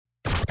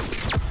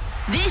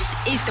This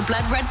is the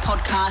Blood Red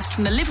podcast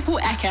from the Liverpool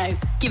Echo,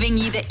 giving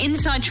you the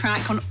inside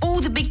track on all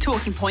the big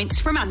talking points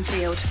from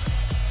Anfield.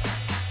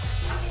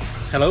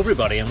 Hello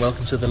everybody and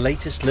welcome to the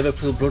latest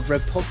Liverpool Blood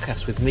Red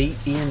podcast with me,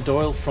 Ian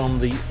Doyle, from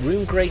the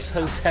Room Grace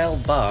Hotel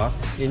Bar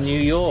in New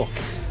York.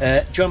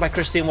 Joined by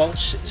Christian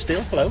Walsh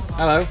still. Hello.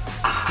 Hello.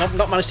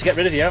 Not managed to get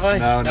rid of you, have I?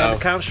 No. I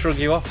can't shrug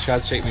you off.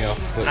 Tried to shake me off.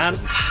 But...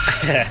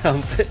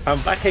 And I'm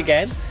back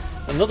again.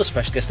 Another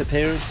special guest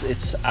appearance.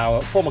 It's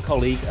our former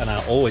colleague and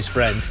our always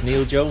friend,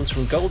 Neil Jones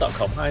from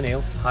Goal.com. Hi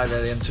Neil. Hi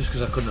there, Ian. Just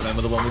because I couldn't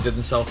remember the one we did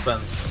in South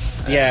Bend.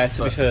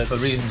 To be fair. For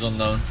reasons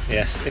unknown.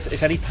 Yes,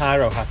 if any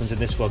pyro happens in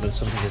this one, then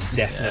something has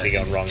definitely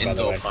gone wrong, by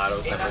the way.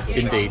 Pyro's never good.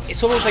 Indeed.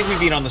 It's almost like we've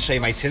been on the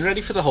same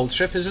itinerary for the whole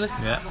trip, isn't it?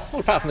 Yeah. Well,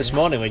 apart from this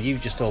morning when you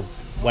just all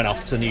went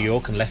off to New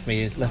York and left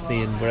me in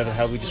wherever the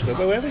hell we just went.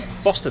 Where were we?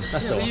 Boston.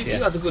 That's the one. You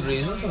had a good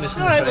reason for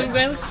missing all the right, train.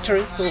 well,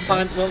 true. You'll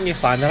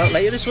find that out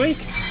later this week.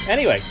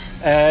 Anyway,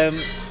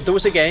 there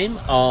was a game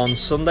on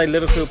Sunday.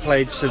 Liverpool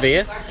played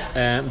Sevilla.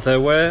 There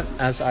were,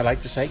 as I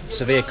like to say,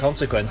 severe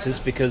consequences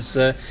because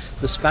the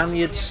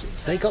Spaniards,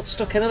 they got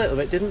stuck in a little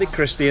bit, didn't they,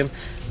 Christian?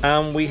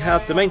 We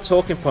had the main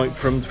talking point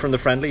from the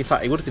friendly. In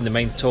fact, it would have been the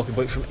main talking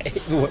point from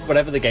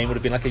whatever the game would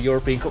have been, like a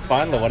European Cup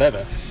final or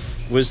whatever,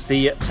 was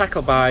the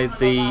tackle by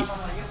the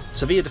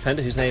Sevilla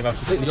defender, whose name I've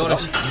completely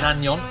forgotten.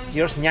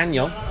 Joris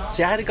Gnagnon.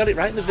 See, I had got it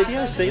right in the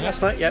video,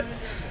 last night, yeah.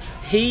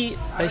 He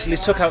basically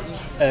took out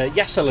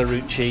Yasser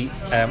Larouci.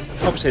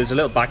 Obviously, there's a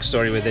little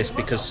backstory with this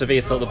because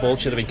Sevilla thought the ball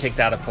should have been kicked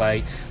out of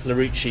play.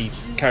 Larouci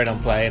carried on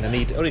playing, and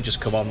he'd only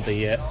just come on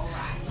the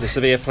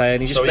Sevilla player,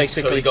 and he just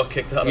he got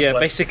kicked out of play. Yeah,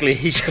 basically,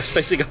 he just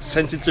got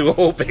sent into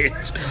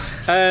orbit.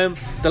 The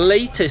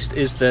latest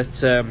is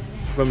that,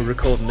 when we're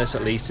recording this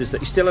at least, is that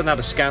he still hadn't had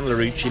a scan,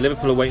 Larouci.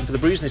 Liverpool are waiting for the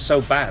bruising is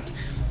so bad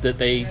that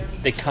they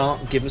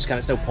can't give him a scan.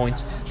 It's no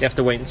point. They have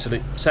to wait until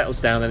it settles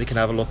down, then they can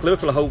have a look.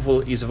 Liverpool are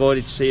hopeful he's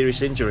avoided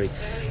serious injury.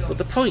 But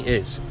the point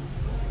is,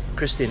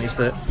 Christian, is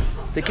that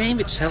the game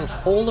itself,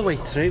 all the way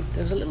through,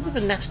 there was a little bit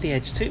of a nasty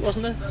edge to it,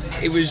 wasn't there?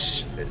 It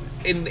was,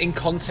 in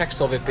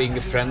context of it being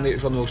a friendly, it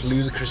was one of the most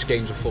ludicrous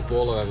games of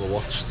football I've ever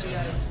watched.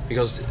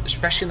 Because,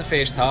 especially in the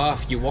first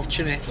half, you're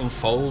watching it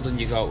unfold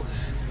and you go,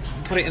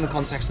 put it in the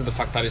context of the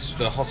fact that it's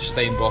the hottest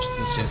day in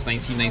Boston since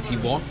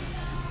 1991,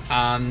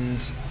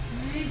 and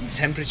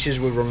temperatures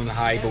were running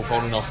high both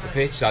on and off the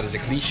pitch. That is a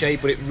cliche,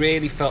 but it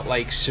really felt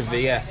like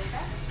Sevilla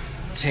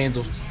turned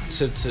up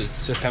to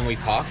Fenway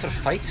Park for a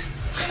fight,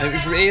 and it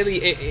was really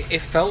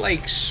it felt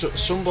like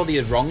somebody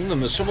had wronged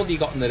them, or somebody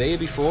got in their ear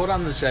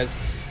beforehand and said,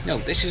 no,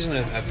 this isn't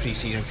a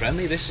pre-season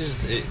friendly, this is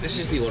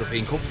the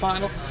European Cup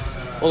final.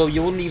 Although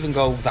you wouldn't even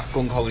go that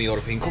gung-ho in the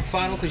European Cup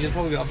final because you'd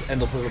probably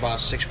end up with about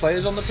 6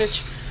 players on the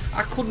pitch.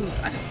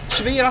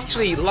 Sevilla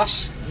actually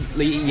last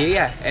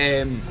year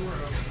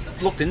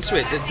looked into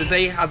it.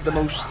 They had the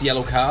most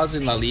yellow cards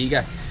in La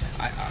Liga.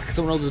 I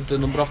don't know the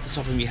number off the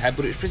top of my head,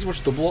 but it was pretty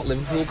much double what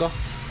Liverpool got.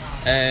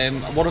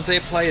 One of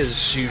their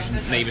players, whose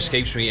name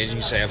escapes me, as you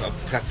can say, I've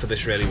prepped for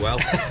this really well,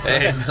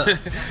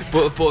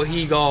 but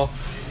he got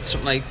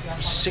something like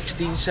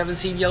 16,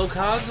 17 yellow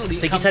cards. I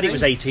think he said it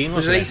was 18,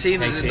 wasn't it?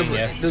 18,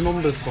 yeah. The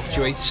number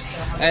fluctuates.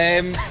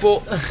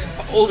 But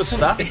also,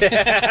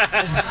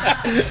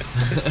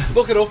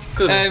 look it up.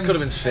 Could have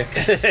been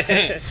 6.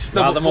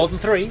 Rather more than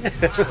 3.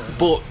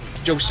 But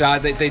jokes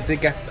aside, they did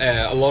get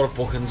a lot of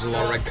bookings, a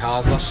lot of red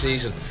cards last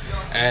season.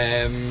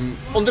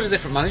 Under a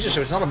different manager,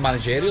 so it's not a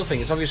managerial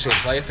thing, it's obviously a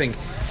player thing.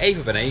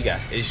 Eva Banega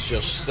is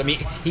just, I mean,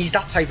 he's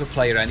that type of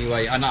player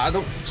anyway, and I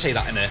don't say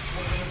that in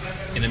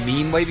a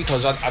mean way,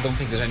 because I don't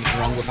think there's anything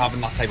wrong with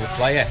having that type of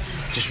player,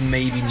 just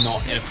maybe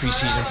not in a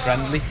pre-season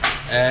friendly.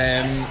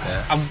 And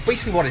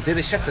basically what it did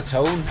is set the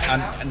tone,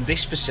 and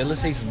this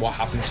facilitated what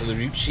happened to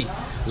Larouci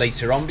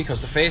later on,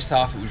 because the first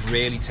half it was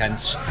really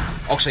tense.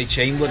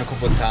 Oxlade-Chamberlain a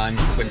couple of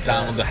times went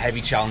down under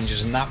heavy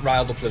challenges, and that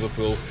riled up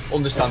Liverpool,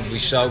 understandably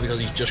so, because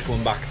he's just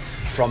coming back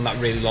from that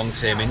really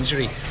long-term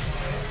injury.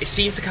 It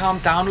seemed to calm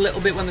down a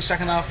little bit when the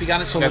second half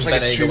began. It's almost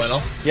like a truce. Went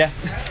off. Yeah.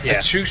 A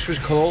truce was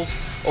called,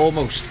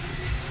 almost.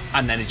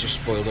 And then it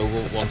just boiled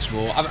over once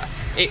more.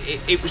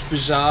 It was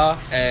bizarre,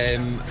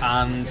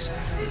 and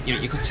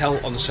you could tell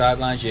on the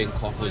sidelines Jurgen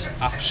Klopp was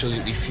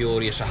absolutely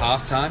furious at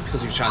half time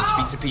because he was trying to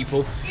speak to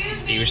people.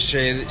 He was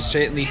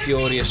certainly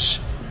furious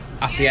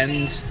at the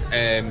end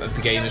of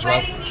the game as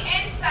well. You're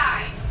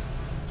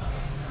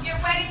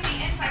wetting the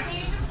inside. Can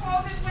you just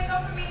close this window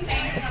for me?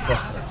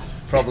 Thanks.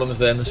 Problems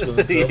there in the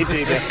swimming pool.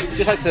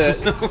 Just like a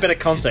bit of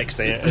context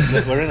here, is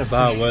that we're in a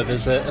bar where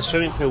there's a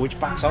swimming pool which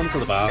backs onto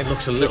the bar. It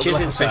looks a little which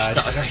bit is like inside.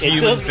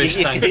 a fish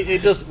tank.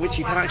 It does, which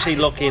you can actually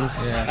look in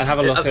and have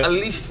a look at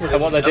least what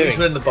they're doing. At least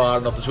we're in the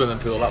bar, not the swimming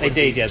pool. That would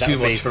be too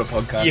much for a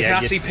podcast. You can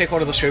actually pick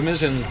one of the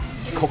swimmers and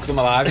cook them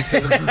alive and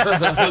fill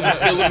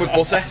them with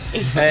butter.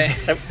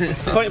 The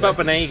point about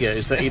Banega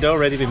is that he'd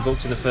already been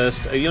booked in the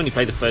first. He only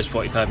played the first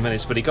 45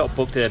 minutes, but he got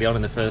booked early on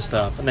in the first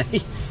half, and then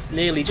he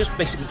nearly just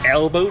basically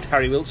elbowed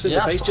Harry Wilson in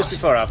the face just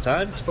before half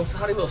time. I spoke to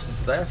Harry Wilson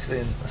today actually,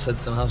 and I said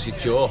to him, "How's your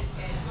jaw?"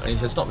 And he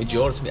said, "It's not my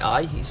jaw, it's my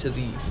eye." He said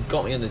he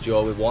got me in the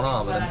jaw with one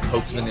arm and then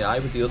poked him in the eye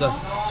with the other.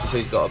 So he said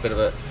he's got a bit of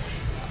a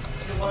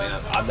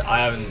I mean, I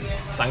haven't.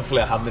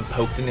 Thankfully, I haven't been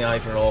poked in the eye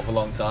for an awful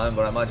long time.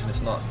 But I imagine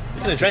it's not.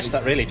 You can address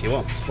that really if you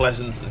want.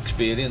 Pleasant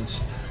experience.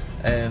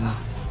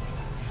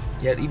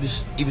 Yeah, he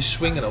was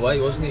swinging away,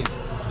 wasn't he?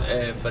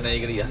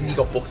 Banega, I think he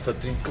got booked for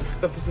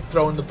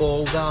throwing the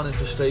ball down in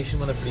frustration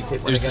when a free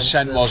kick went. It was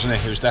dissent, wasn't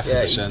it? It was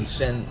definitely dissent.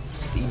 Then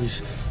he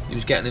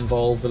was getting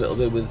involved a little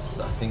bit with,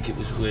 I think it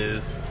was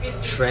with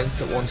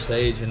Trent at one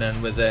stage, and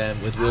then with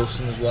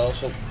Wilson as well.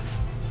 So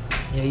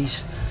yeah,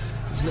 he's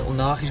a little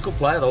narc. He's a good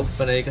player though,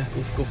 Banega,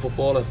 good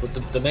footballer.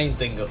 But the main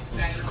thing that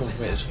comes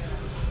from it is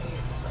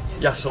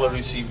Yasser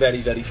Larouci very,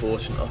 very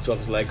fortunate not to have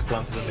his leg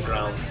planted in the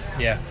ground.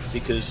 Yeah,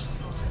 because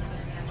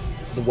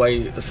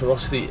the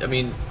ferocity. I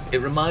mean,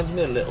 it reminded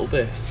me a little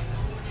bit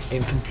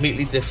in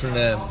completely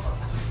different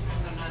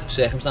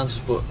circumstances.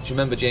 But do you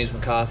remember James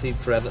McCarthy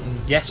for Everton?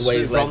 Yes, the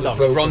way his leg was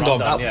broken.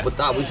 Rondon, yeah. But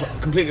that was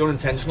completely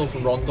unintentional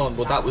from Rondon.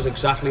 But that was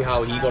exactly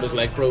how he got his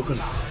leg broken.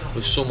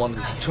 Was someone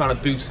trying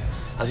to boot,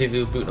 as if he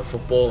was booting a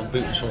football and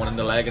booting someone in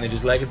the leg, and if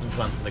his leg had been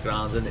planted in the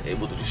ground, and it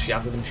would have just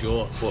shattered him,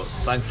 sure. But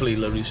thankfully,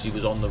 Larouci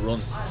was on the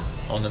run,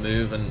 on the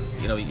move, and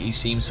you know he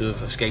seems to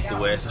have escaped the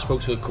worst. I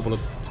spoke to a couple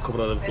of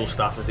Liverpool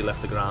staff as they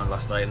left the ground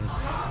last night, and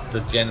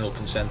the general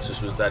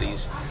consensus was that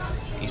he's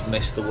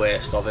missed the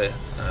worst of it.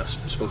 And I've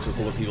spoke to a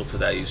couple of people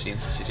today who seem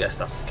to suggest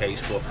that's the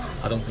case, but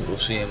I don't think we'll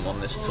see him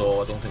on this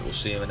tour. I don't think we'll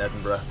see him in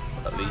Edinburgh,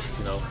 at least.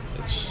 You know,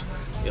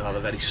 he'll have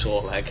a very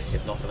sore leg,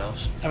 if nothing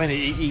else. I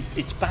mean,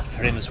 it's bad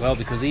for him as well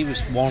because he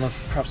was one of,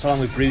 perhaps along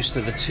with Brewster,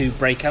 the two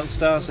breakout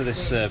stars of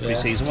this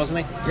pre-season,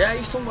 wasn't he? Yeah,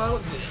 he's done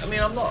well. I mean,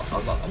 I'm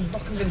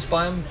not convinced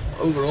by him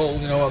overall.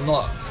 You know,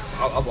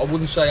 I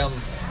wouldn't say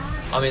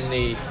I'm in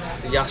the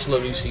Yasser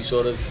Larouci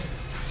sort of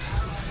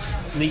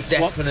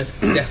definite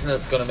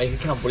going to make a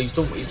camp, but he's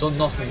done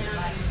nothing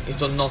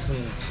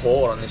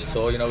poor on this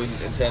tour. You know,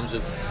 in terms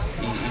of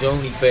he's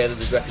only furthered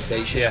his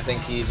reputation. Yeah. I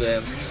think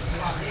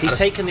he's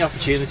taken the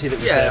opportunity that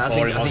was there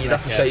for him. I think you'd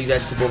have to say he's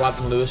edged above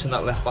Adam Lewis in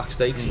that left back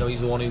stakes. You know,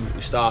 he's the one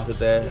who started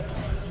there.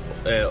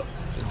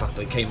 In fact,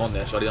 he came on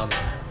there.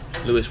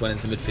 Lewis went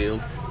into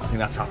midfield. I think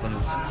that's happened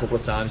a couple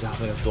of times. It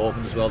happened against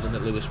Dortmund as well, didn't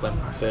it? Lewis went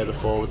further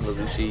forward and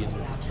Larouci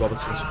and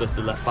Robertson split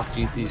the left back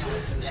duties.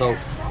 So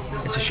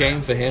it's a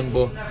shame for him,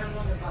 but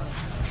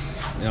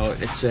you know,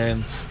 it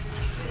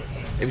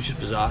was just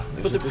bizarre.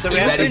 It was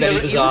very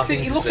bizarre.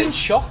 He looked in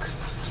shock.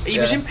 He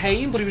was in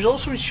pain, but he was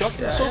also in shock.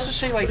 He was also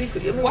saying, like,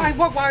 why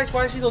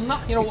has he done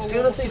that? You know,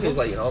 the other thing is,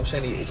 like, you know, I'm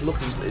saying his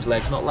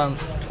leg's not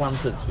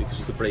planted because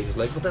he could break his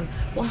leg. But then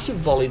once you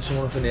volleyed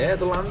someone up in the air,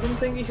 the landing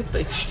thing, you could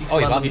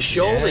land on your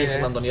shoulder, you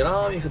could land on your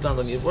arm, you could land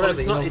on your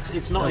whatever. Well,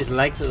 it's not his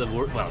leg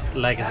that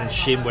leg as in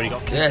shin where he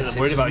got kicked. That I'm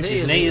worried about. It's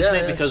his knee, isn't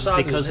it? Because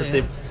of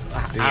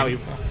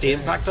the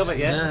impact of it.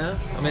 Yeah.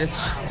 I mean,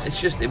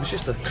 it was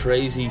just a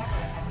crazy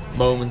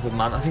moment of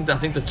man. I think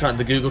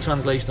the Google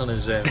translation on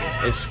his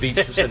speech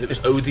said it was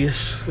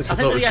odious. Which I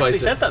think he actually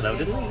said that though,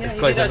 didn't he? Yeah, it's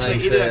quite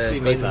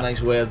a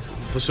nice word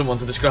for someone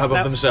to describe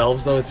of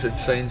themselves, though. It's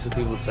strange that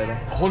people would say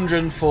that.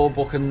 104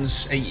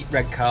 bookings, 8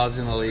 red cards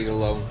in the league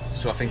alone.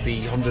 So I think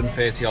the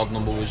 130 odd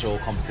number was all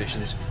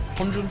competitions.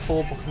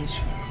 104 bookings.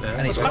 Yeah.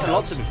 And it's quite a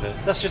lot to be fair.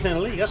 That's just in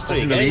the league. That's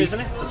 3 games, isn't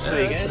it? That's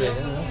 3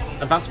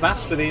 games. Advanced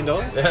maths with Ian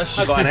Doyle. Yes.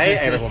 I got an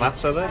A-level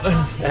maths over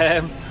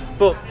there.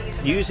 But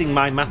using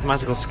my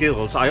mathematical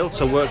skills, I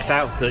also worked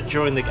out that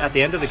at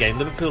the end of the game,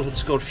 Liverpool had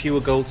scored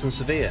fewer goals than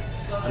Sevilla,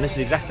 and this is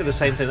exactly the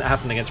same thing that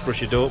happened against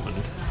Borussia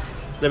Dortmund.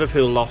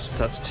 Liverpool lost.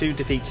 That's 2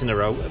 defeats in a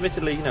row.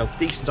 Admittedly, you know,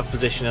 decent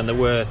opposition, and there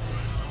were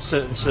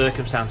certain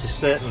circumstances,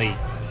 certainly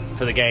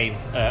for the game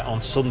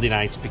on Sunday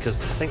nights, because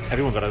I think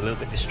everyone got a little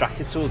bit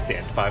distracted towards the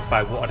end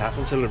by what had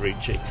happened to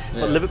Larouci. Yeah.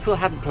 But Liverpool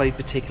hadn't played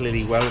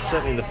particularly well,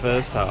 certainly in the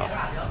first half.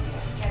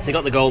 They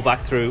got the goal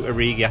back through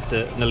Origi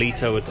after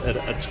Nolito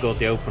had scored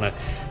the opener,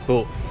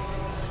 but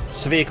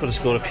Sevilla could have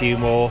scored a few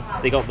more.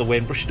 They got the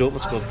win. Borussia Dortmund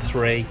scored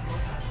 3.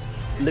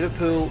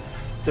 Liverpool,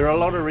 there are a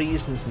lot of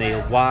reasons, Neil,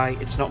 why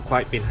it's not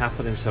quite been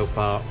happening so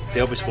far.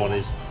 The obvious one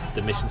is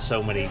they're missing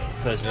so many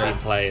first-team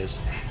players,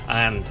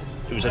 and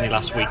it was only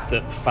last week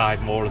that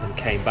 5 more of them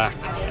came back,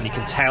 and you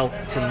can tell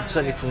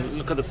from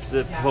look at the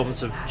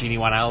performance of Gini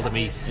Wijnaldum.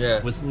 He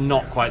was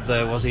not quite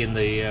there, was he, in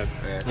the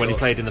when he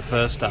played in the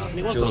first half? And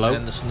he wasn't alone.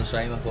 Anderson the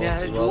same, I thought. Yeah,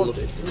 as well. Looked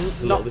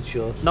a little bit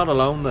short. Not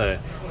alone there,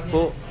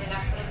 but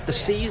the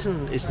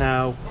season is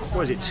now,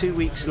 what is it, 2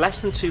 weeks,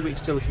 less than 2 weeks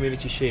till the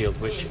Community Shield,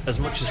 which, as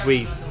much as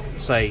we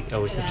say,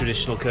 it's the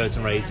traditional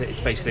curtain raiser, it's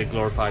basically a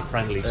glorified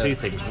friendly. 2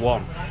 things.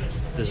 1,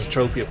 there's a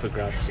trophy up for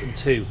grabs, and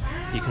 2,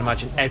 you can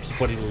imagine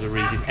everybody will be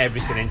reading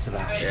everything into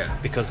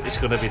that, because it's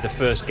going to be the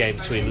first game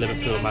between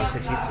Liverpool and Man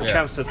City. It's a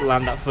chance to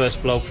land that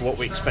first blow for what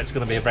we expect is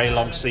going to be a very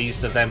long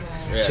season of them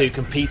two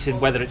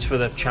competing, whether it's for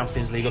the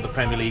Champions League or the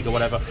Premier League or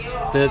whatever.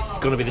 They're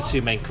going to be the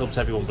 2 main clubs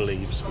everyone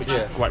believes, which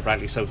is quite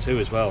rightly so too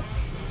as well.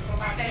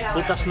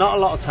 But that's not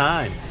a lot of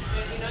time,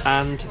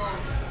 and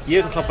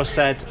Jurgen Klopp has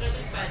said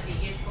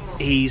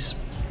he's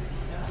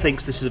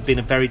thinks this has been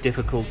a very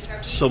difficult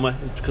summer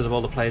because of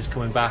all the players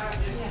coming back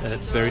at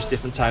various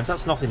different times.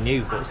 That's nothing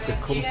new, but they've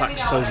come back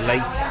so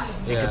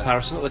late in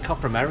comparison. The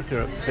Copa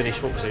America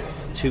finished, what was it,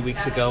 2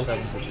 weeks ago?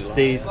 7th of July.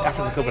 The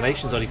African Cup of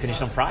Nations only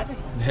finished on Friday.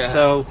 Yeah.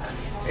 So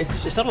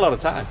it's not a lot of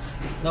time.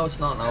 No, it's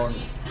not now,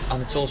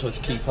 and it's also, it's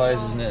key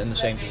players, isn't it, in the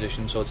same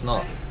position. So it's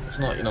not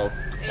you know,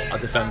 a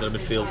defender, a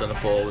midfielder, and a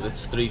forward.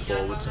 It's 3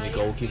 forwards and a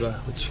goalkeeper,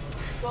 which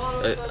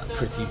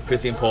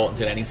pretty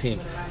important in any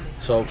team.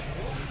 So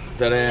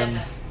that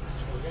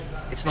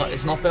it's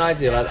not been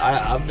ideal. I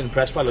haven't been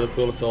impressed by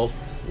Liverpool at all.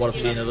 What I've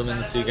seen of them in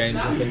the 2 games,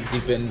 I think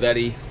they've been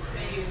very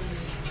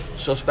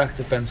suspect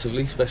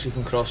defensively, especially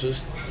from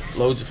crosses.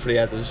 Loads of free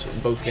headers in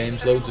both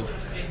games.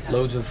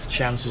 Loads of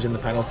chances in the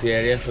penalty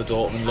area for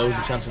Dortmund. Loads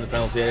of chances in the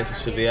penalty area for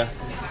Sevilla.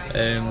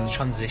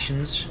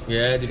 Transitions.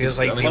 Yeah, feels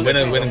like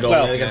winning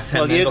goal against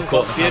 10 men. Jurgen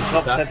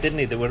Klopp said, didn't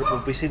he,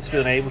 that we seem to be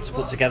unable to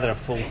put together a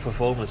full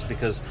performance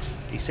because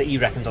he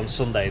reckons on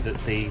Sunday that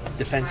the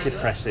defensive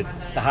pressing,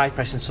 the high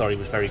pressing,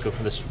 was very good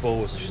from the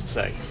forwards, I should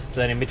say. But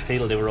then in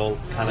midfield they were all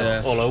kind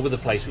of all over the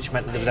place, which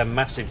meant that there were then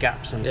massive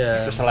gaps and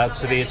just allowed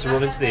Sevilla to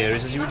run into the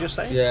areas, as you were just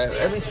saying. Yeah,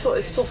 I mean,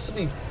 it's tough to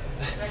be.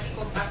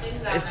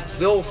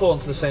 We all fall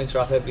into the same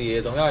trap every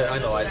year, don't we? I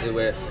know I do.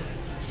 Where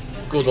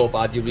good or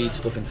bad, you read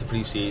stuff into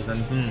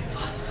pre-season, and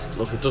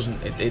look, it doesn't.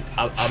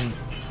 I'm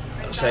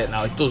say it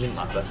now. It doesn't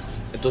matter.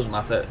 It doesn't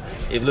matter.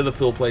 If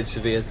Liverpool played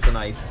Sevilla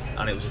tonight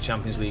and it was a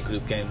Champions League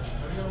group game,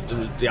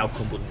 the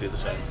outcome wouldn't be the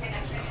same.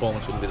 The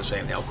performance wouldn't be the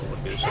same. The outcome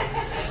wouldn't be the same.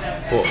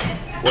 But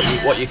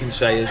what you can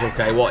say is,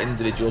 okay, what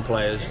individual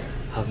players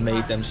have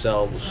made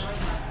themselves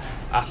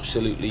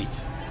absolutely.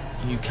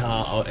 You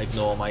can't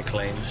ignore my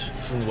claims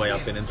from the way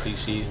I've been in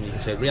pre-season. You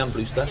can say Ryan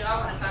Brewster,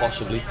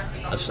 possibly,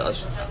 as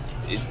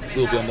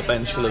will be on the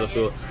bench for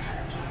Liverpool,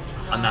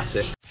 and that's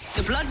it.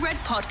 The Blood Red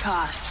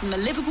Podcast from the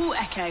Liverpool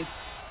Echo.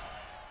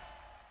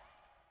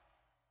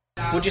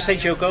 Would you say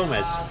Joe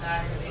Gomez?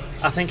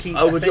 I think he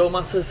over Joe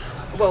Matip.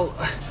 Well,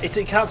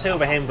 you can't say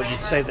over him, but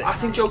you'd say that. I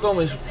think Joe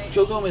Gomez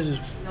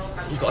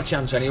he's got a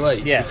chance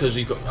anyway. Yeah, because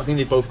I think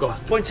they both got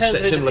in terms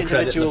of similar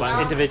credit in the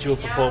bank. Individual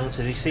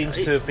performances, he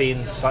seems to have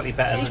been slightly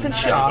better He's than been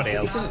sharp.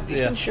 everybody else. He's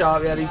been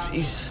sharp. Yeah,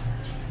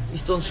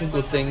 he's done some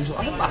good things.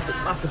 I think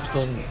Matip's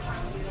done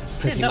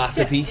pretty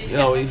Matipy. Yeah. You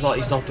know, he's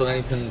not done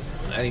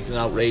anything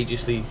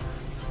outrageously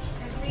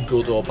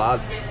good or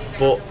bad.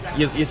 But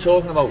you're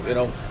talking about, you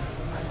know,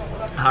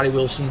 Harry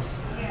Wilson.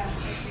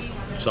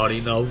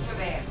 Sorry, no,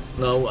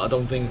 I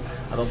don't think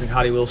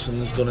Harry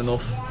Wilson's done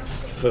enough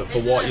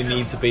for what you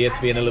need to be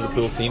in a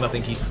Liverpool team. I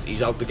think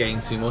he's out the game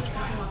too much.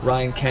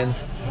 Ryan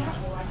Kent,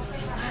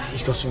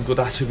 he's got some good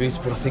attributes,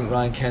 but I think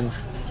Ryan Kent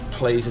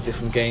plays a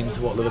different game to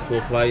what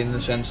Liverpool play, in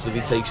the sense that he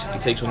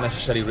takes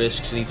unnecessary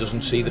risks and he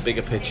doesn't see the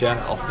bigger picture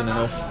often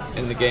enough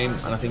in the game,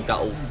 and I think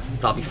that'll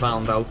be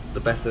found out the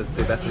better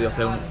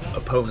the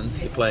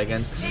opponent you play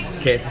against.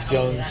 Curtis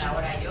Jones,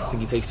 I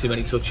think he takes too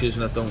many touches,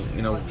 and I don't,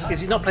 you know,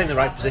 because he's not playing the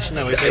right position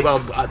though, is he? Well,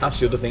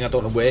 that's the other thing. I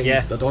don't know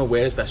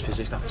where his best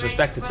position. I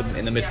suspect it's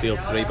in the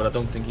midfield 3, but I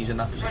don't think he's in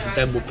that position.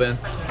 Ben Woodburn,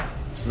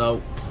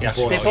 no. Yes,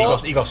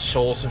 he got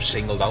sort of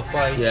singled out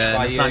by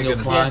Nathaniel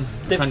Klein.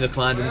 Nathaniel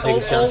Klein didn't take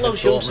his chance. All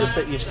those youngsters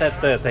that you've said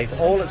there,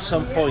 they've all at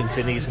some point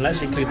in these, and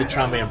let's include the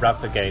Tranmere and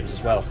Bradford games as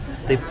well,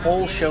 they've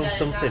all shown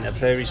something at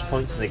various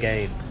points in the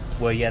game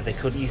where they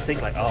could. You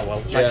think like, oh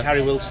well, like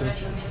Harry Wilson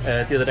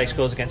the other day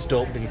scores against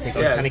Dortmund, and you think,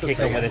 can he kick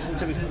on with this?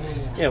 And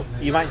you know,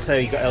 you might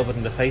say he got elbowed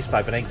in the face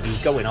by Benitez, but he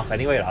was going off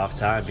anyway at half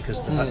time because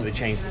of the fact that they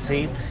changed the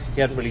team.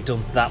 He hadn't really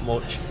done that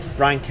much.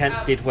 Ryan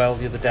Kent did well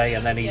the other day,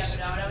 and then he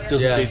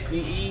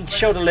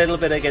showed a little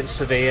bit against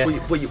Sevilla.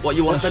 But what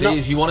you want to see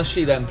is you want to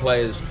see them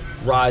players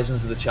rise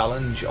into the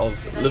challenge of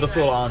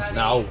Liverpool. Aren't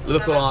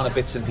a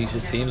bits and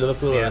pieces team.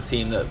 Liverpool are a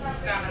team that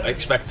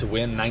expect to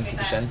win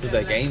 90% of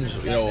their games,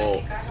 you know,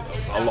 or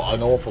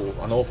an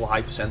awful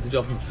high percentage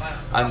of them.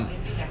 And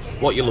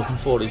what you're looking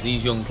for is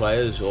these young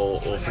players or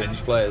fringe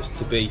players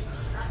to be,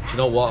 do you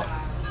know what?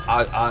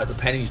 The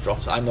pennies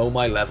dropped. I know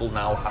my level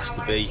now has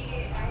to be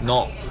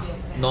not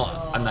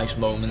a nice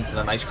moment and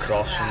a nice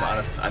cross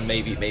and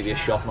maybe a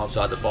shot from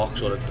outside the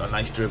box or a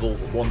nice dribble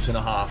once in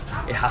a half.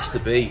 It has to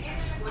be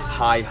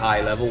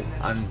high level,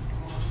 and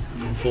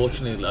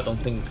unfortunately I don't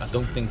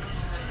think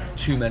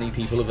too many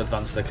people have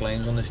advanced their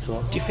claims on this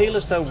tour. Do you feel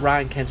as though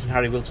Ryan Kent and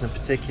Harry Wilson in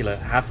particular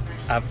have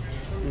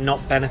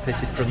not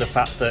benefited from the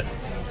fact that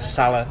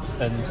Salah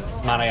and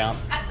Mane aren't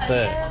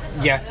there?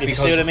 Yeah, you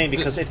see what I mean?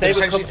 Because if they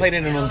essentially played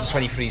in an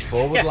under-23s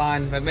forward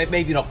line,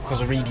 maybe not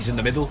because of Reedy's in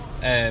the middle,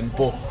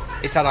 but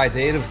it's that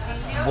idea of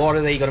what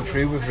are they going to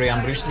prove with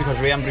Ryan Brewster, because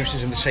Ryan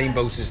Brewster's in the same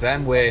boat as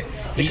them, where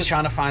he's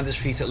trying to find his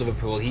feet at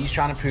Liverpool, he's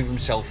trying to prove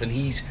himself, and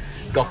he's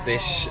got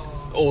this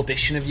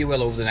audition, if you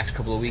will, over the next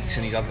couple of weeks,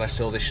 and he's had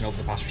this audition over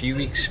the past few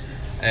weeks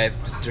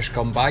just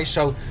gone by.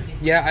 So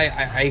yeah,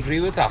 I agree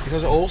with that,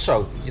 because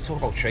also you talk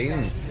about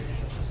training,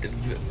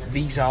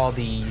 these are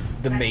the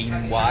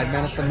main wide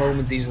men at the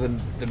moment. These are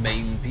the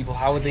main people.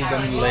 How are they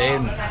going to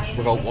learn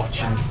without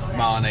watching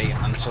Mane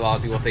and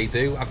Salah do what they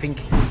do? I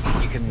think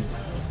you can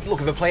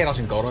look, if a player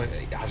hasn't got it,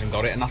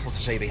 and that's not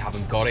to say they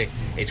haven't got it.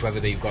 It's whether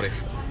they've got it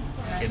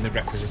in the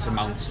requisite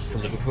amount for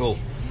Liverpool.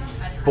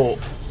 But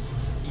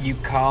you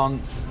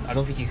can't. I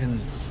don't think you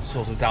can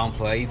sort of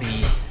downplay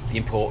the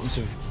importance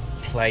of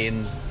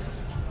playing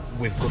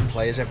with good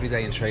players every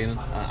day in training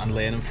and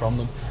learning from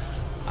them.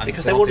 And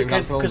because they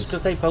wouldn't,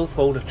 because they both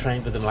would have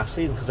trained with them last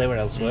season because they were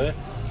elsewhere.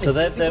 So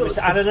they're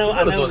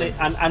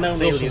I know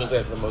Neil was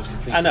there for the most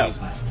of the season.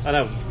 I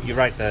know, you're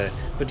right there.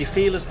 But do you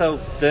feel as though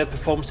their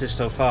performances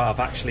so far have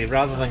actually,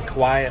 rather than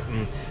quiet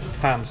and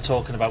fans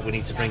talking about we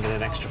need to bring in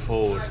an extra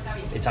forward,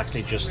 it's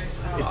actually just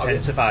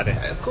intensified it?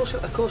 Of course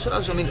it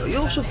has. I mean, you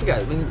also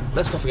forget. I mean,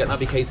 let's not forget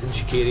Naby Keita and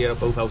Shaqiri are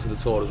both out of the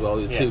tour as well.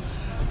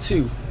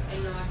 Two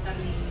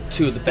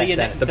of the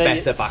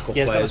better backup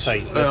players.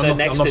 I'm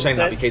not saying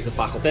Naby Keita's a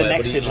backup player. They're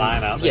next in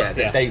line, aren't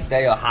they?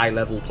 They are high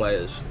level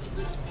players.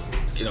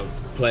 You know,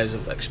 players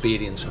of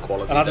experience and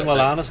quality. And Adam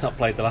Lallana's not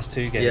played the last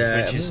 2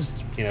 games, which is,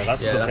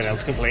 that's something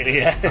else completely.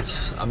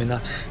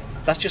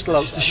 That's just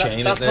a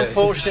shame. That's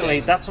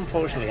unfortunately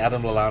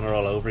Adam Lallana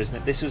all over, isn't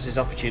it? This was his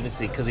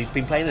opportunity because he'd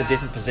been playing a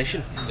different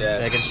position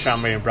against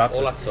Tranmere and Bradford.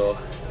 All that talk.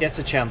 Gets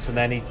a chance, and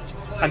then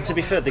and to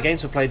be fair, the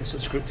games were played in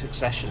such quick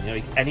succession.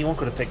 anyone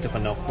could have picked up a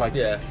knock.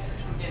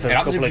 For a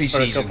couple of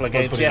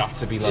games, but it had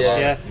to be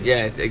Lallana.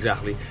 Yeah,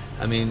 exactly.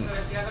 I mean,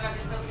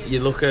 you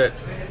look at,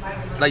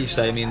 like you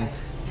say, I mean,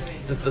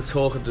 the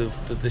talk of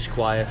the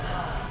disquiet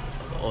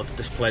or the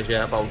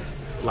displeasure about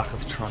lack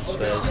of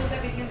transfers,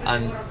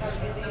 and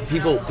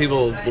people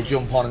will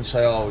jump on and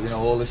say,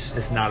 all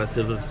this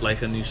narrative of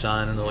like a new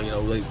signing, or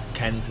like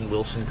Kent and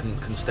Wilson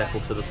can step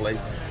up to the plate.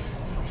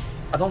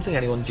 I don't think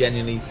anyone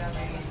genuinely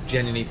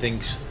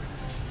thinks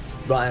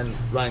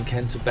Ryan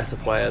Kent's a better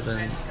player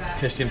than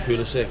Christian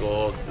Pulisic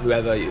or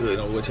whoever,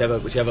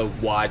 whichever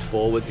wide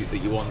forward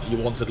that you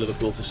wanted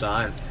Liverpool to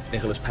sign,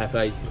 Nicolas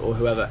Pepe or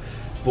whoever.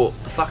 But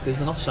the fact is,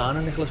 they're not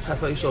signing Nicolas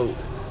Pepe, so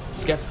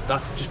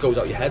that just goes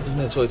out your head, doesn't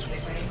it? So it's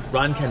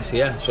Ryan Kent's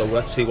here, so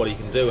let's see what he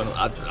can do. And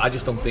I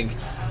just don't think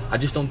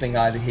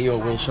either he or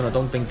Wilson. I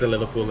don't think they're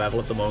Liverpool level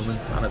at the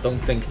moment, and I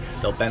don't think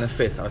they'll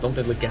benefit. And I don't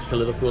think they'll get to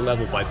Liverpool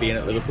level by being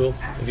at Liverpool.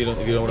 If you know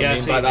what I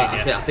mean by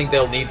that. I think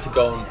they'll need to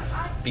go and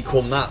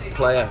become that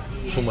player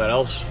somewhere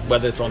else,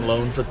 whether it's on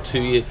loan for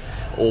 2 years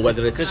or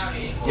whether it's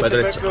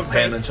a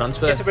permanent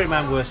transfer. You have to bring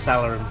man worth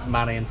Salah and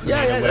Mane and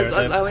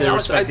Firmino, their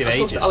respective ages. I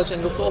spoke to Alex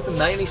Inglethorpe in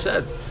May, and he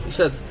said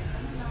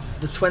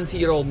the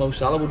 20-year-old Mo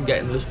Salah wouldn't get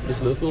in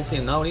this Liverpool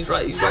team now, and he's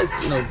right.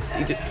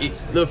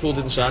 Liverpool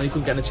didn't sign. He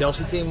couldn't get in a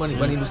Chelsea team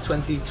when he was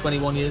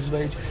 21 years of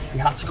age. He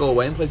had to go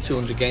away and play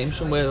 200 games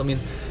somewhere. I mean,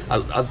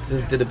 I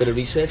did a bit of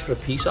research for a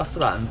piece after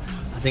that, and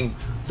I think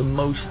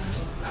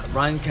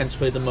Ryan Kent's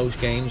played the most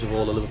games of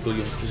all the Liverpool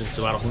youngsters. It's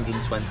about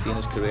 120 in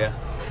his career.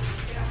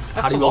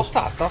 That's a lot.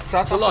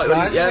 That's a lot.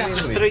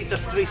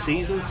 There's 3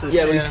 seasons.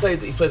 He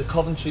played at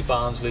Coventry,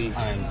 Barnsley,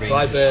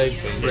 Freiburg,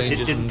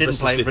 Rangers, and didn't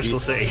play at Bristol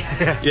City.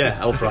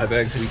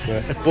 Freiburg, to be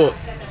fair. But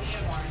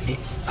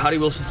Harry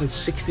Wilson's played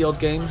 60 odd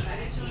games,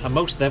 and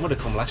most of them would have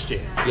come last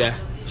year. Yeah,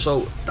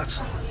 so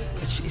that's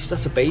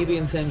a baby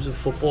in terms of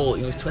football.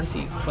 He's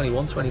 20,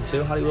 21,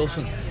 22. Harry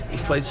Wilson,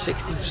 he's played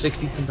 60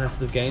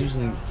 competitive games,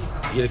 and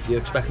you're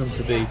expecting him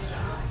to be.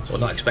 Or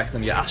not expecting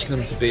them, you're asking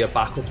them to be a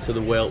backup to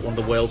one of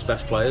the world's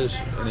best players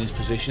in his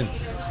position.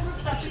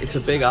 It's a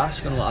big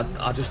ask, and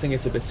I just think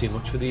it's a bit too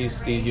much for these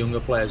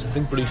younger players. I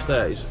think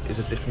Brewster is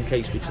a different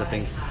case because I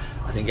think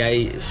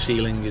his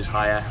ceiling is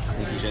higher. I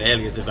think he's an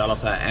earlier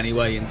developer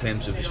anyway in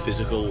terms of his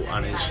physical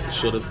and his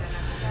sort of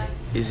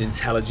his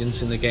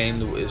intelligence in the game,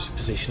 his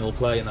positional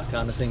play and that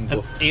kind of thing.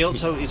 But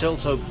he's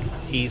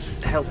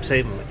helped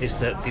him is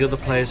that the other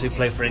players who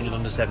play for England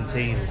under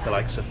 17s, the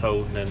likes of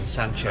Foden and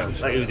Sancho,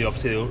 who they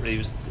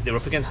were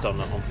up against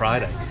on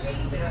Friday,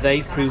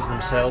 they've proved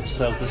themselves.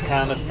 So there's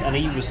kind of, and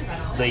he was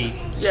the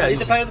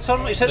player of the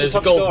tournament. He said the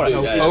top scorer.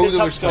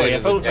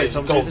 He's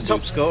the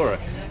top scorer.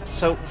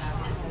 So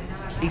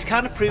he's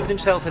kind of proved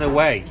himself in a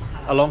way,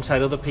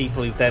 alongside other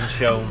people who've then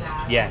shown,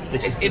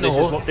 this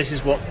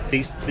is what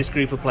this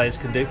group of players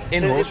can do.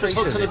 In horse racing,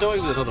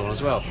 Hudson-Odoi was another one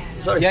as well.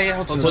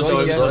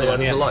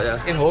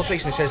 Hudson-Odoi. In horse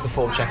racing, it says the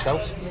form checks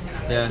out.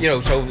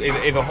 Yeah. So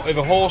if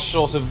a horse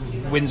sort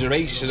of wins a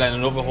race and then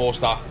another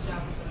horse that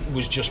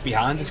was just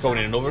behind it's going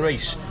in another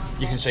race,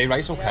 you can say,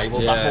 right, okay,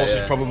 well that horse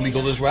is probably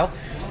good as well.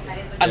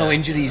 I know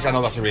injuries. I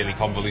know that's a really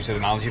convoluted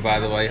analogy,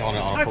 by the way, on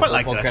a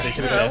football podcast.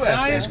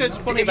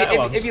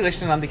 If you're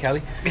listening, Andy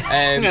Kelly,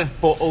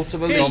 but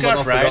ultimately,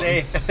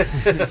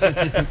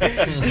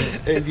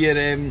 if you're,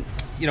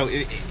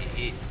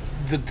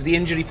 the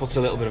injury puts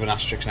a little bit of an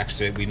asterisk next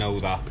to it. We know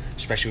that,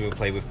 especially when we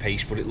play with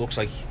pace. But it looks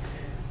like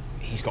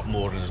he's got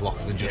more in his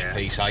locker than just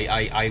pace.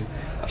 I've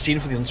seen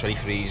him for the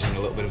under-23s and a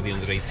little bit of the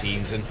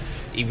under-18s, and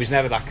he was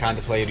never that kind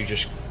of player who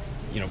just.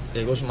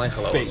 He wasn't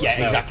Michael Owen.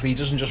 Exactly. He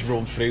doesn't just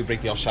run through,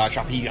 break the offside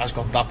trap. He has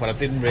got that, but I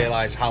didn't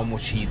realise how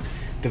much he'd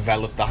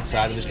developed that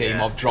side of his game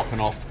of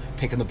dropping off,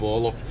 picking the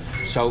ball up.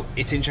 So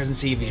it's interesting to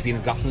see if he's been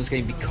adapting this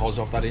game because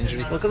of that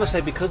injury. Well, I'm going to say,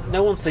 because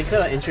no one's thinking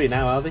of that injury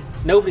now, are they?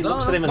 Nobody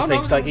looks at him and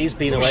thinks like he's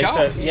been away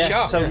for.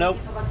 So no,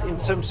 in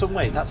some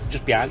ways that's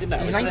just behind him now.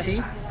 He's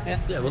 19.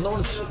 Yeah, well, no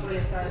one's.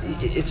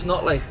 It's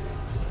not like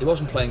he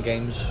wasn't playing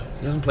games.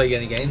 He hasn't played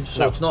any games,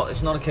 so it's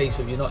not a case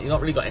of you're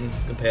not really got anything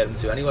to compare him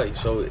to anyway.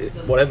 So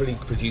whatever he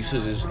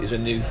produces is a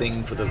new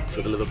thing for the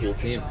Liverpool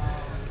team.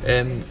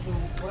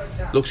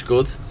 Looks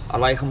good. I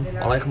like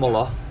him a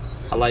lot.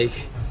 I like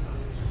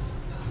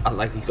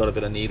he got a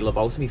bit of needle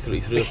about him. He threw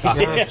a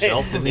tackle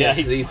himself, didn't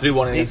he? He threw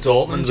one in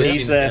Dortmund.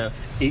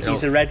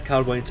 He's a red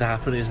card waiting to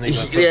happen, isn't he?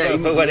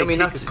 I mean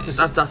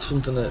that's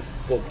something that.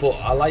 But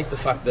I like the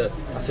fact that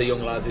that's a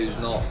young lad who's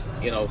not,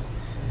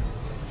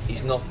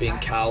 he's not being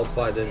cowed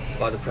by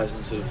the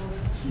presence of,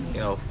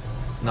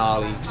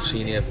 gnarly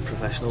senior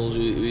professionals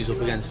who he's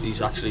up against.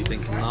 He's actually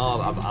thinking, no,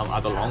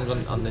 I belong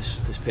on this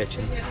pitch.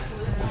 And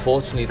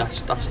unfortunately,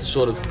 that's the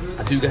sort of,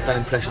 I do get that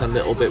impression a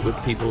little bit with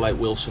people like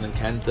Wilson and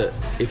Kent, that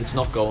if it's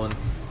not going,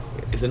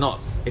 if you're not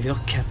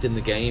kept in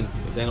the game,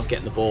 if they're not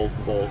getting the ball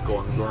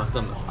going and run at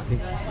them, I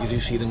think you do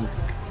see them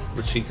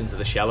retreat into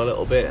the shell a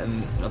little bit.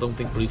 And I don't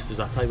think Brewster's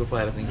that type of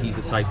player. I think he's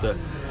the type that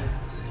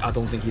I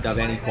don't think he'd have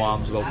any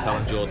qualms about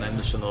telling Jordan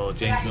Henderson or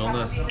James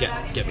Milner,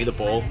 get me the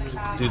ball,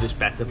 do this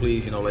better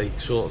please,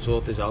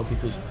 sort this out,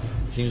 because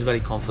he seems a very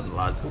confident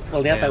lad.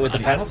 Well, they had that with the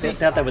penalty.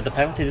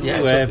 Didn't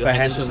they? Where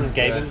Henderson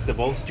gave him the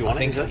ball to Jordan. I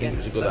think it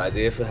was a good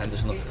idea for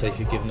Henderson not to take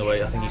it given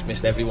away. I think he's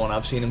missed every one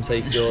I've seen him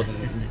take, Jordan,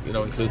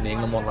 including the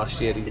England one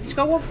last year. Did he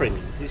score one for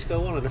England? Did he score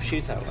one in a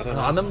shootout? I don't know.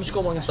 I remember him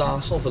scoring one against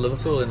Arsenal for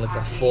Liverpool in like a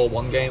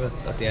 4-1 game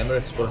at the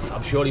Emirates, but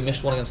I'm sure he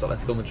missed one against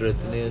Atletico Madrid,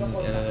 didn't he,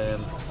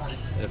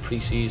 in a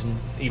pre-season.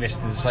 He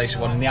missed the decisive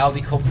one in the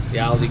Aldi Cup.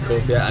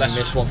 And he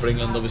missed one for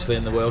England, obviously,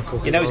 in the World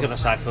Cup. He's going to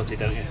side-footed,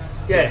 don't you?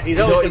 Yeah, he's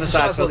always going to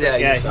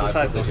side-footed. Yeah, he's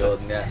side-footed,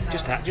 Jordan,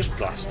 Just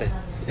blast it.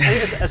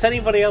 Has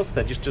anybody else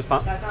then, just to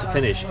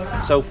finish,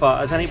 so far,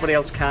 has anybody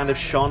else kind of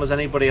shone? Has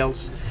anybody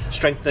else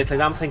strengthened their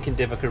claims? I'm thinking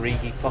Divock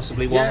Origi,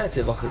 possibly one. Yeah,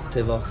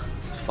 Divock.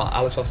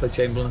 Alex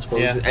Oxlade-Chamberlain, I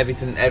suppose. Yeah.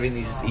 Everything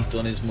he's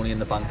done is money in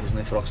the bank, isn't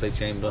it, for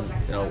Oxlade-Chamberlain?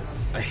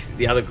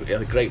 He had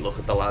a great look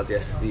at the lad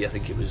yesterday. I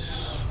think it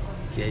was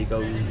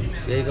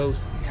Diego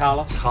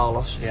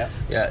Carlos. Yeah,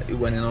 he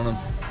went in on him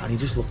and he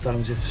just looked at him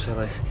and just said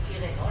like,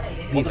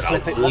 leave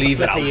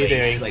it out,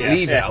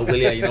 leave it out,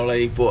 will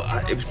you?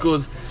 But it was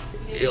good.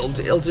 It'll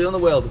do in the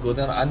world of good.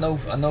 And I know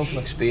from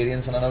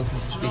experience, and I know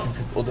from speaking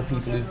to other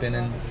people who've been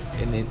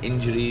in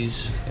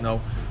injuries,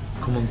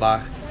 coming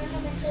back.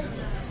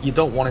 You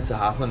don't want it to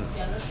happen,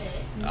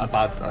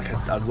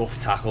 a rough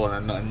tackle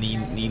and a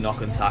knee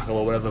knocking tackle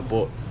or whatever.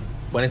 But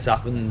when it's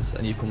happened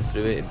and you come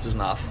through it, it doesn't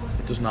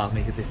have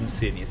make a difference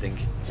to you. And you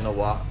think, you know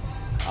what,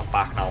 I'm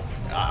back now.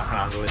 I can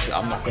handle it.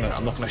 I'm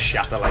not gonna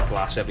shatter like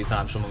glass every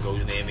time someone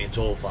goes near me. It's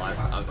all fine.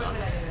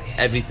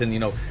 Everything,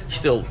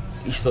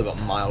 he's still got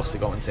miles to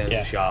go in terms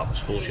of sharpness,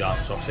 full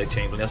sharpness.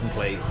 Oxlade-Chamberlain hasn't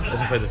played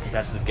the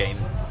competitive game.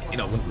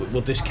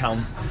 We'll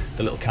discount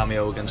the little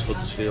cameo against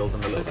Huddersfield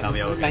and the little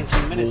cameo against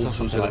 19 minutes or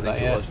something like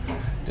that. Yeah.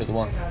 The other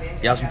one.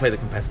 He hasn't played the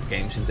competitive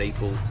game since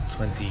April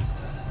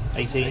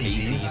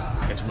 2018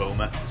 against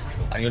Roma,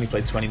 and he only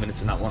played 20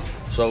 minutes in that one.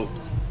 So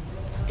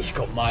he's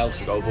got miles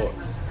to go. But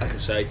like I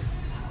say,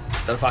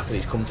 the fact that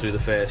he's come through the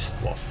first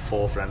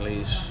 4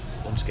 friendlies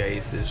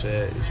unscathed is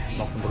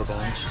nothing but a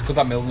bonus. It's good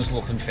that Milner's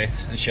looking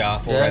fit and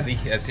sharp already.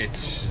 It's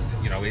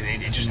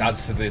it just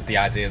adds to the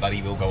idea that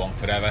he will go on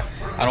forever.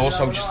 And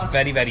also just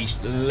very, very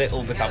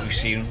little bit that we've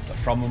seen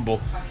from him,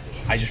 but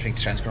I just think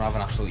Trent's going to have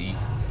an absolutely...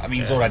 I mean,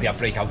 he's already had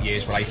breakout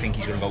years, but I think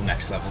he's going to go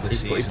next level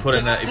this season. He put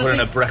in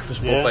a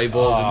breakfast buffet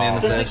ball, didn't he, in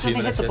the first few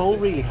minutes? Does he hit the ball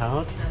really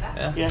hard?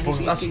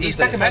 He's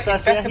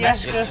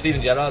Beckham.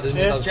 Steven Gerrard, isn't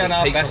he?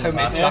 Gerrard,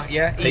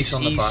 Beckham, pace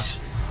on the pass.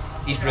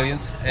 He's brilliant.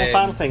 One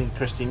final thing,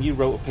 Christian, you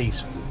wrote a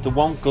piece. The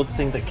one good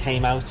thing that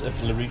came out of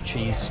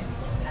Larouci's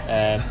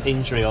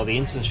injury, or the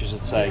incident, you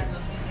should say,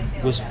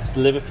 was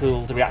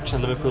the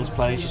reaction of Liverpool's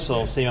players. You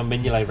saw Simon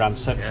Mignolet ran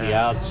 70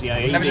 yards.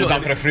 Never should have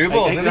gone for a through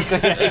ball, didn't it?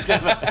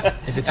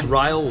 If it's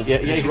riled,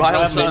 it's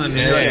riled.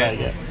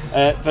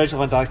 Virgil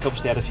van Dijk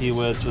obviously had a few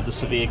words with the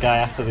Sevilla guy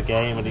after the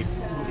game, and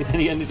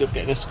he ended up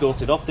getting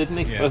escorted off, didn't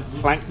he? Yeah.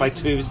 Flanked by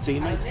 2 of his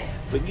teammates.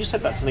 But you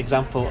said that's an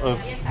example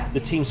of the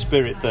team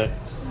spirit that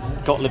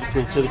got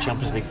Liverpool to the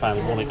Champions League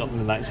final. It got them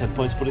the 97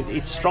 points, but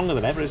it's stronger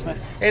than ever, isn't it?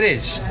 It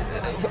is.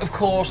 Of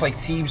course, like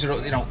teams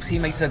are,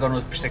 teammates are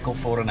going to stick up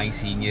for a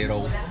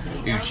 19-year-old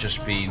who's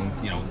just been,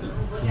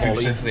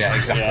 boosted. Yeah,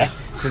 exactly.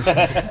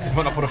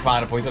 To put a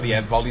finer point on the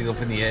air, volleyed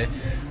up in the air.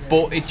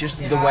 But it just,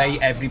 the way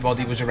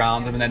everybody was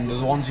around them, and then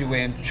the ones who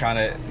weren't trying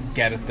to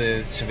get at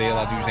the Seville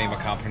lad whose name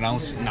I can't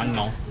pronounce,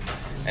 Nagnon.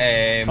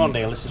 Come on,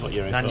 Neil, this is what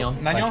you're in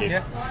for. Nagnon,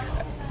 yeah.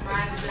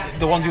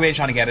 The ones who were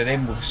trying to get at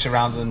him were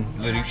surrounding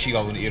Larouci,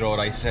 going, "You're all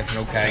right," everything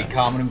okay,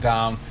 calming him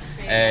down.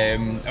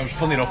 It was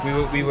funny enough.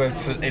 We were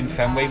in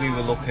Fenway. We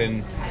were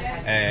looking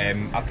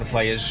at the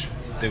players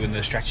doing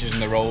the stretches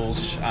and the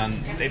rolls,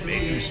 and it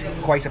was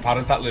quite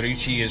apparent that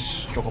Larouci has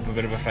struck up a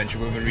bit of a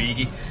friendship with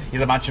Origi.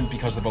 You'd imagine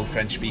because they're both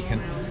French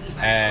speaking,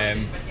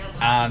 and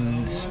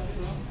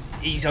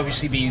he's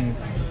obviously been,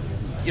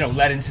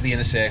 led into the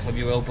inner circle, if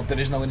you will, but there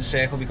is no inner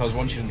circle because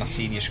once you're in that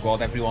senior squad,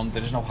 there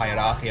is no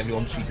hierarchy,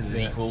 everyone's treated as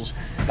equals.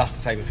 That's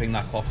the type of thing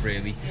that Klopp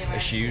really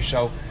eschews.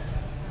 So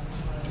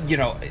you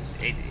know,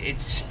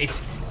 it's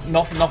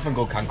nothing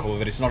good can come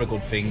of it. It's not a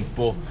good thing,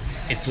 but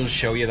it does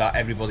show you that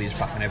everybody is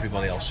backing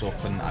everybody else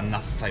up, and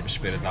that's the type of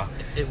spirit that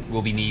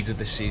will be needed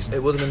this season.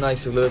 It would have been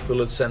nice if Liverpool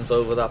had sent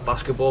over that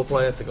basketball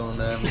player to go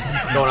and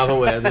have a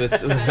word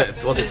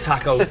with was it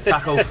Taco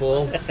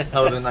Fall? That would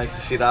have been nice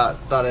to see that.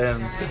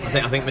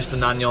 I think Mr.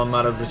 Nagnon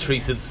might have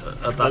retreated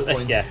at that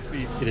point. Yeah,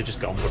 he'd have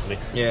just gone, wouldn't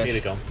he? Yeah, he'd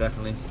have gone.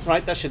 Definitely.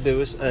 Right, that should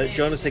do us.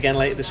 Join us again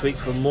later this week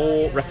for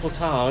more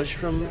reportage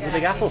from the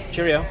Big Apple.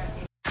 Cheerio.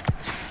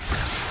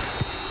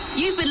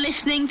 You've been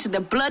listening to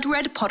the Blood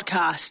Red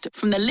podcast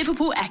from the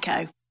Liverpool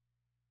Echo.